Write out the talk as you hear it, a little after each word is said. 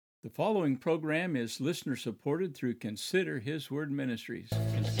The following program is listener supported through Consider His Word Ministries.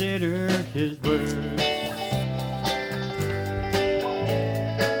 Consider His Word.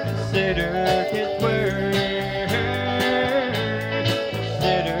 Consider His Word.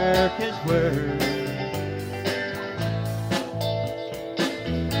 Consider His Word.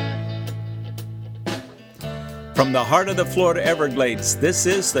 From the heart of the Florida Everglades, this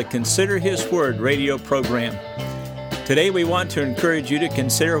is the Consider His Word radio program. Today we want to encourage you to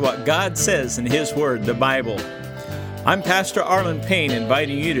consider what God says in His Word, the Bible. I'm Pastor Arlen Payne,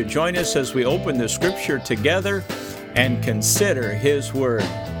 inviting you to join us as we open the Scripture together and consider His Word.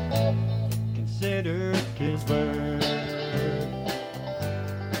 Consider His Word.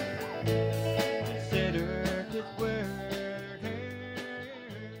 Consider His Word.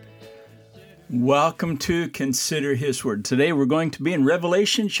 Welcome to Consider His Word. Today we're going to be in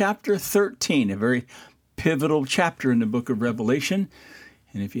Revelation chapter 13, a very pivotal chapter in the book of Revelation.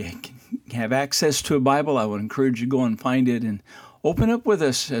 And if you have access to a Bible, I would encourage you to go and find it and open up with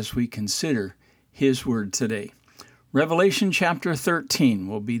us as we consider His Word today. Revelation chapter 13.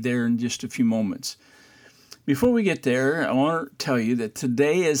 We'll be there in just a few moments. Before we get there, I want to tell you that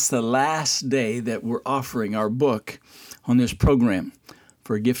today is the last day that we're offering our book on this program.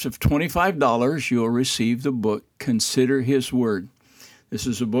 For a gift of $25, you'll receive the book, Consider His Word. This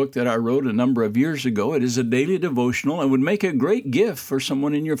is a book that I wrote a number of years ago. It is a daily devotional and would make a great gift for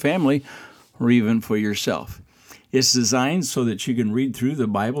someone in your family or even for yourself. It's designed so that you can read through the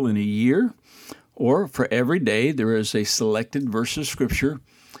Bible in a year, or for every day there is a selected verse of Scripture,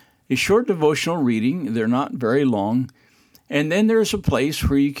 a short devotional reading. They're not very long. And then there's a place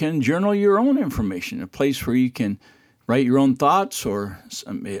where you can journal your own information, a place where you can write your own thoughts or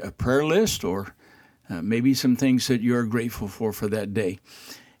a prayer list or maybe some things that you're grateful for that day.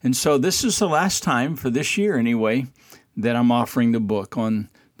 And so this is the last time for this year anyway that I'm offering the book on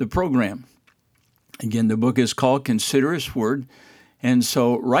the program. Again, the book is called Consider His Word. And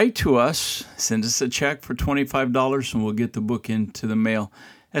so write to us, send us a check for $25, and we'll get the book into the mail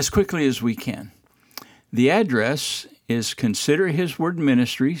as quickly as we can. The address is Consider His Word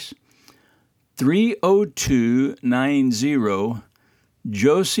Ministries, 30290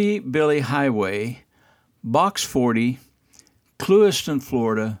 Josie Billy Highway, Box 40, Clewiston,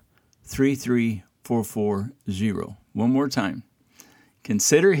 Florida, 33440. One more time.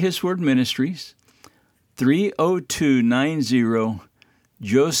 Consider His Word Ministries, 30290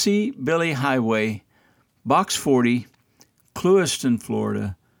 Josie Billy Highway, Box 40, Clewiston,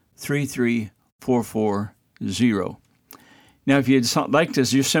 Florida, 33440. Now, if you'd like to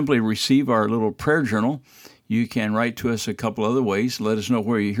just simply receive our little prayer journal, you can write to us a couple other ways. Let us know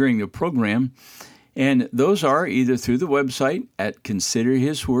where you're hearing the program. And those are either through the website at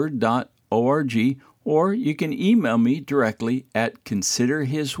considerhisword.org, or you can email me directly at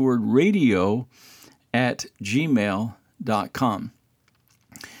considerhiswordradio@gmail.com.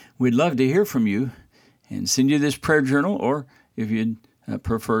 We'd love to hear from you and send you this prayer journal, or if you'd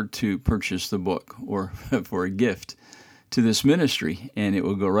prefer to purchase the book or for a gift to this ministry, and it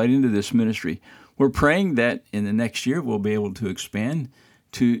will go right into this ministry. We're praying that in the next year we'll be able to expand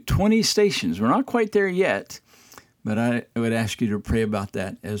to 20 stations. We're not quite there yet, but I would ask you to pray about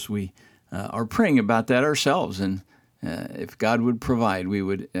that as we are praying about that ourselves. And if God would provide, we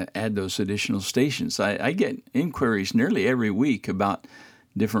would add those additional stations. I get inquiries nearly every week about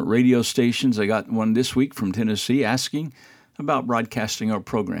different radio stations. I got one this week from Tennessee asking about broadcasting our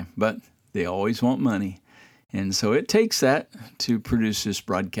program, but they always want money. And so it takes that to produce this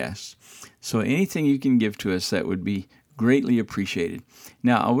broadcast. So anything you can give to us, that would be greatly appreciated.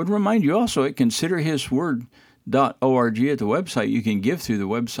 Now, I would remind you also at considerhisword.org at the website, you can give through the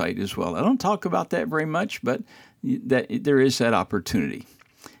website as well. I don't talk about that very much, but that there is that opportunity.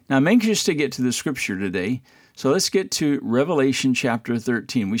 Now, I'm anxious to get to the Scripture today, so let's get to Revelation chapter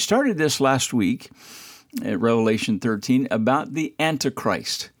 13. We started this last week at Revelation 13 about the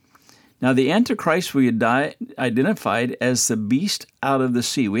Antichrist. Now, the Antichrist we had identified as the beast out of the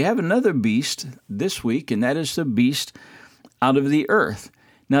sea. We have another beast this week, and that is the beast out of the earth.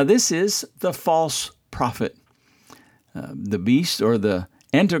 Now, this is the false prophet. The beast, or the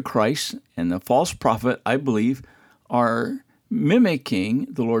Antichrist, and the false prophet, I believe, are mimicking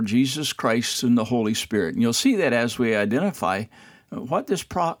the Lord Jesus Christ and the Holy Spirit. And you'll see that as we identify what this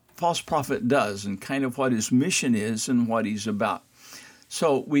false prophet does and kind of what his mission is and what he's about.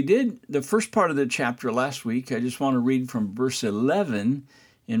 So we did the first part of the chapter last week. I just want to read from verse 11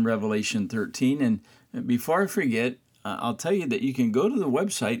 in Revelation 13. And before I forget, I'll tell you that you can go to the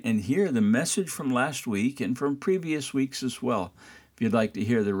website and hear the message from last week and from previous weeks as well, if you'd like to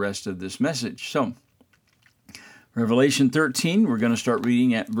hear the rest of this message. So Revelation 13, we're going to start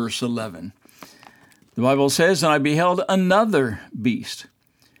reading at verse 11. The Bible says, "And I beheld another beast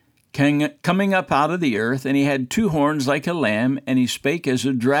coming up out of the earth, and he had 2 horns like a lamb, and he spake as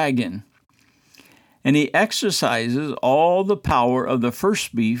a dragon. And he exercises all the power of the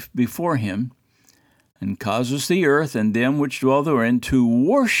first beast before him, and causes the earth and them which dwell therein to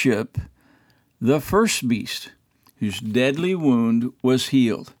worship the first beast, whose deadly wound was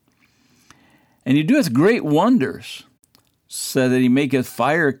healed. And he doeth great wonders, so that he maketh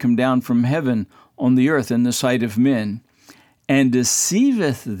fire come down from heaven on the earth in the sight of men, and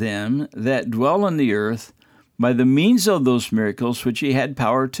deceiveth them that dwell on the earth by the means of those miracles which he had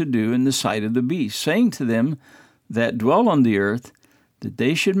power to do in the sight of the beast, saying to them that dwell on the earth, that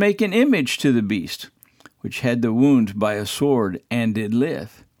they should make an image to the beast, which had the wound by a sword, and did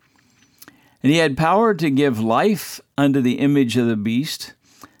live. And he had power to give life unto the image of the beast,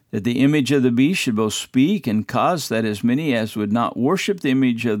 that the image of the beast should both speak, and cause that as many as would not worship the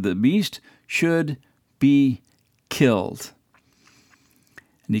image of the beast should be killed.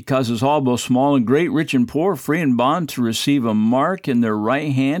 And he causes all, both small and great, rich and poor, free and bond, to receive a mark in their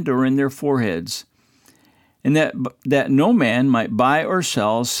right hand or in their foreheads, and that no man might buy or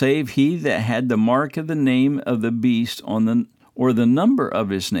sell, save he that had the mark of the name of the beast or the number of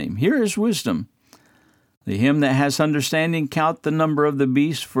his name. Here is wisdom. Let him that has understanding count the number of the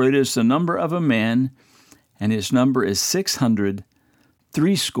beast, for it is the number of a man, and his number is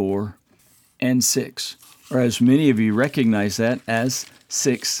 666, or as many of you recognize that as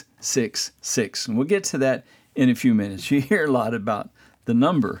 666. And we'll get to that in a few minutes. You hear a lot about the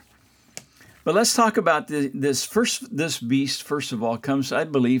number. But let's talk about this beast, first of all, comes, I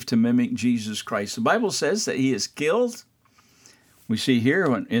believe, to mimic Jesus Christ. The Bible says that he is killed. We see here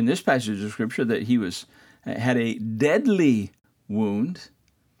in this passage of Scripture that he had a deadly wound,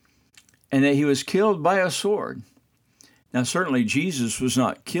 and that he was killed by a sword. Now, certainly Jesus was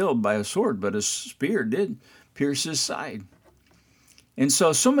not killed by a sword, but a spear did pierce his side. And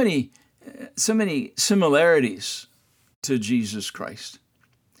so many similarities to Jesus Christ.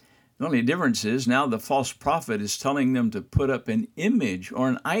 The only difference is now the false prophet is telling them to put up an image or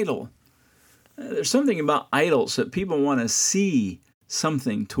an idol. There's something about idols that people want to see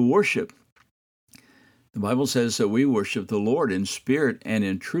something to worship. The Bible says that we worship the Lord in spirit and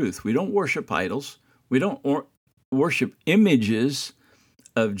in truth. We don't worship idols. We don't worship images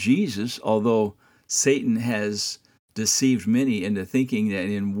of Jesus, although Satan has deceived many into thinking that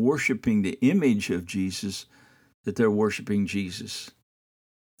in worshiping the image of Jesus, that they're worshiping Jesus.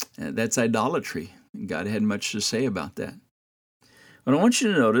 That's idolatry. God had much to say about that. But I want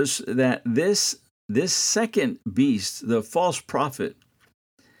you to notice that this second beast, the false prophet,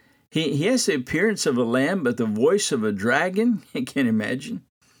 he has the appearance of a lamb, but the voice of a dragon. You can't imagine.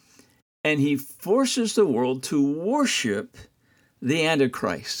 And he forces the world to worship the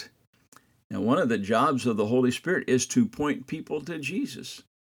Antichrist. Now, one of the jobs of the Holy Spirit is to point people to Jesus.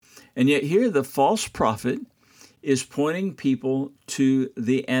 And yet here the false prophet is pointing people to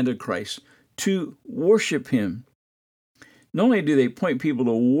the Antichrist, to worship him. Not only do they point people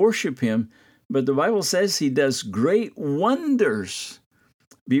to worship him, but the Bible says he does great wonders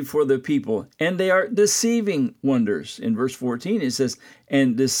before the people, and they are deceiving wonders. In verse 14 it says,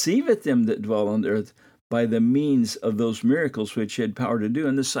 "And deceiveth them that dwell on the earth by the means of those miracles which he had power to do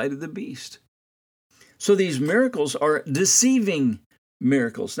in the sight of the beast." So these miracles are deceiving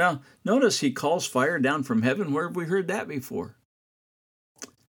miracles. Now, notice he calls fire down from heaven. Where have we heard that before?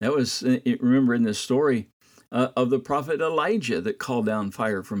 That was, remember in the story of the prophet Elijah that called down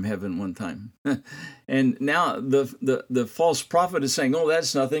fire from heaven one time. And now the false prophet is saying, oh,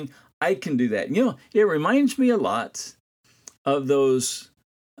 that's nothing. I can do that. You know, it reminds me a lot of those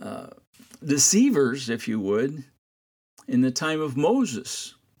deceivers, if you would, in the time of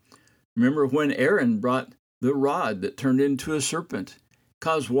Moses. Remember when Aaron brought the rod that turned into a serpent,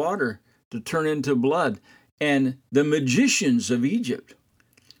 caused water to turn into blood, and the magicians of Egypt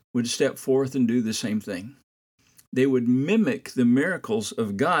would step forth and do the same thing. They would mimic the miracles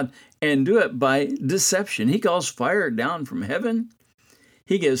of God and do it by deception. He calls fire down from heaven.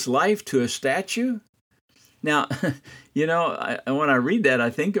 He gives life to a statue. Now, you know, when I read that, I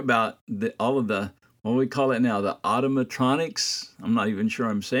think about all of the, what we call it now, the automatronics. I'm not even sure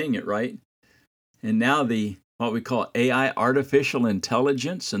I'm saying it right. And now what we call AI, artificial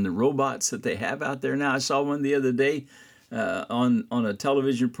intelligence, and the robots that they have out there now. I saw one the other day on a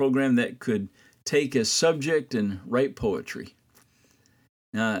television program that could take a subject and write poetry.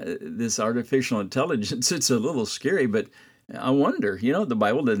 Now, this artificial intelligence, it's a little scary, but I wonder, you know, the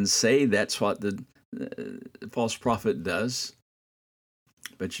Bible doesn't say that's what the false prophet does,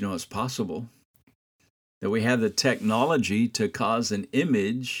 but you know, it's possible. that we have the technology to cause an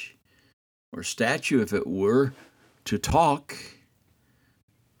image or statue, if it were, to talk.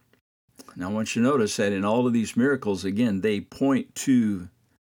 Now, I want you to notice that in all of these miracles, again, they point to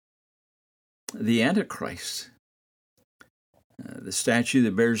the Antichrist. The statue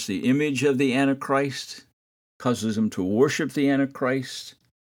that bears the image of the Antichrist causes them to worship the Antichrist,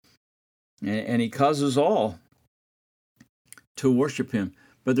 and he causes all to worship him.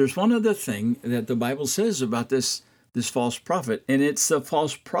 But there's one other thing that the Bible says about this false prophet, and it's the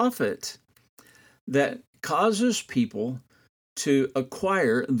false prophet that causes people to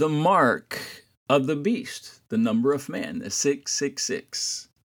acquire the mark of the beast, the number of man, the 666.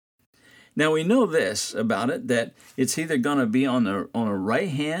 Now we know this about it, that it's either going to be on a right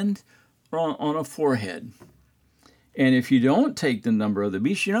hand or on a forehead. And if you don't take the number of the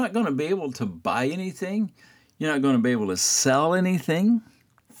beast, you're not going to be able to buy anything. You're not going to be able to sell anything.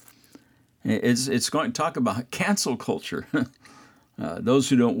 It's going to talk about cancel culture. Those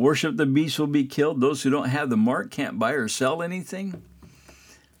who don't worship the beast will be killed. Those who don't have the mark can't buy or sell anything.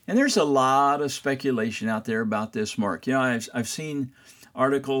 And there's a lot of speculation out there about this mark. You know, I've seen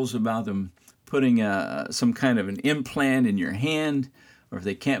articles about them putting some kind of an implant in your hand, or if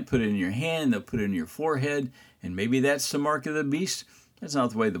they can't put it in your hand, they'll put it in your forehead, and maybe that's the mark of the beast. That's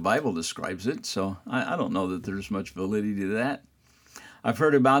not the way the Bible describes it, so I don't know that there's much validity to that. I've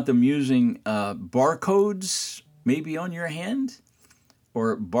heard about them using barcodes maybe on your hand,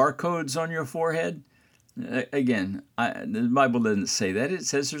 or barcodes on your forehead. Again, the Bible doesn't say that. It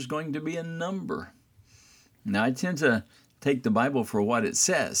says there's going to be a number. Now, I tend to take the Bible for what it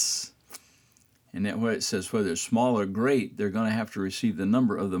says. And that what it says, whether small or great, they're going to have to receive the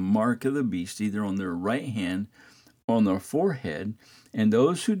number of the mark of the beast, either on their right hand or on their forehead. And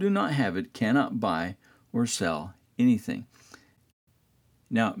those who do not have it cannot buy or sell anything.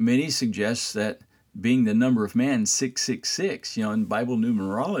 Now, many suggest that being the number of man, 666, in Bible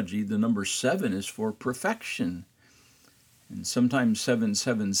numerology, the number 7 is for perfection. And sometimes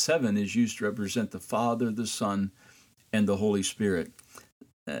 777 is used to represent the Father, the Son, and the Holy Spirit.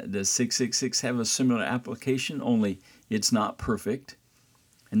 Does 666 have a similar application, only it's not perfect?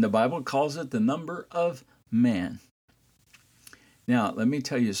 And the Bible calls it the number of man. Now, let me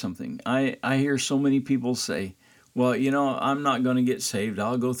tell you something. I hear so many people say, well, I'm not going to get saved.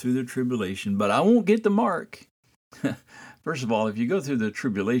 I'll go through the tribulation, but I won't get the mark. First of all, if you go through the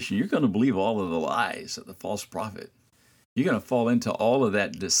tribulation, you're going to believe all of the lies of the false prophet. You're going to fall into all of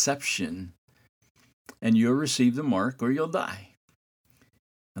that deception, and you'll receive the mark or you'll die.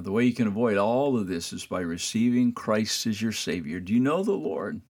 Now, the way you can avoid all of this is by receiving Christ as your Savior. Do you know the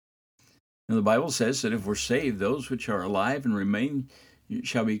Lord? And the Bible says that if we're saved, those which are alive and remain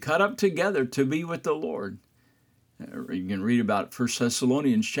shall be caught up together to be with the Lord. You can read about 1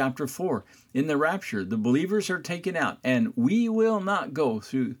 Thessalonians chapter 4. In the rapture, the believers are taken out, and we will not go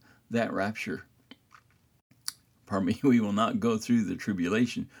through that rapture. We will not go through the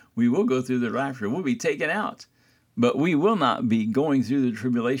tribulation. We will go through the rapture. We'll be taken out, but we will not be going through the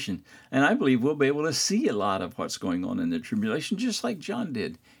tribulation. And I believe we'll be able to see a lot of what's going on in the tribulation, just like John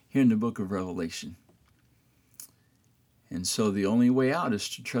did here in the book of Revelation. And so the only way out is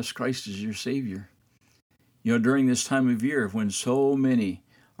to trust Christ as your Savior. During this time of year when so many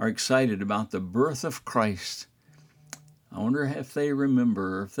are excited about the birth of Christ, I wonder if they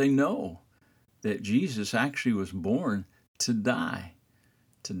remember or if they know that Jesus actually was born to die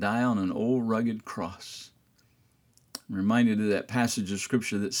on an old rugged cross. I'm reminded of that passage of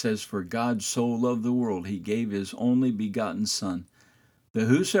Scripture that says, "For God so loved the world, he gave his only begotten Son, that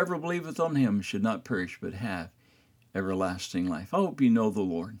whosoever believeth on him should not perish, but have everlasting life." I hope you know the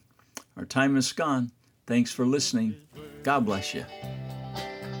Lord. Our time is gone. Thanks for listening. God bless you.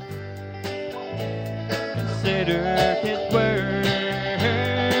 Consider his word.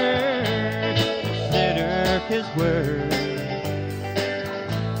 Consider his word.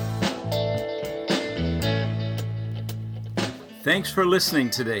 Thanks for listening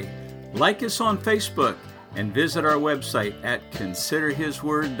today. Like us on Facebook and visit our website at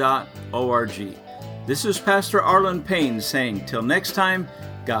considerhisword.org. This is Pastor Arlen Payne saying, till next time,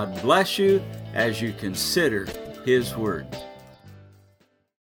 God bless you as you consider His Word.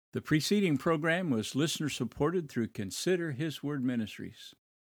 The preceding program was listener-supported through Consider His Word Ministries.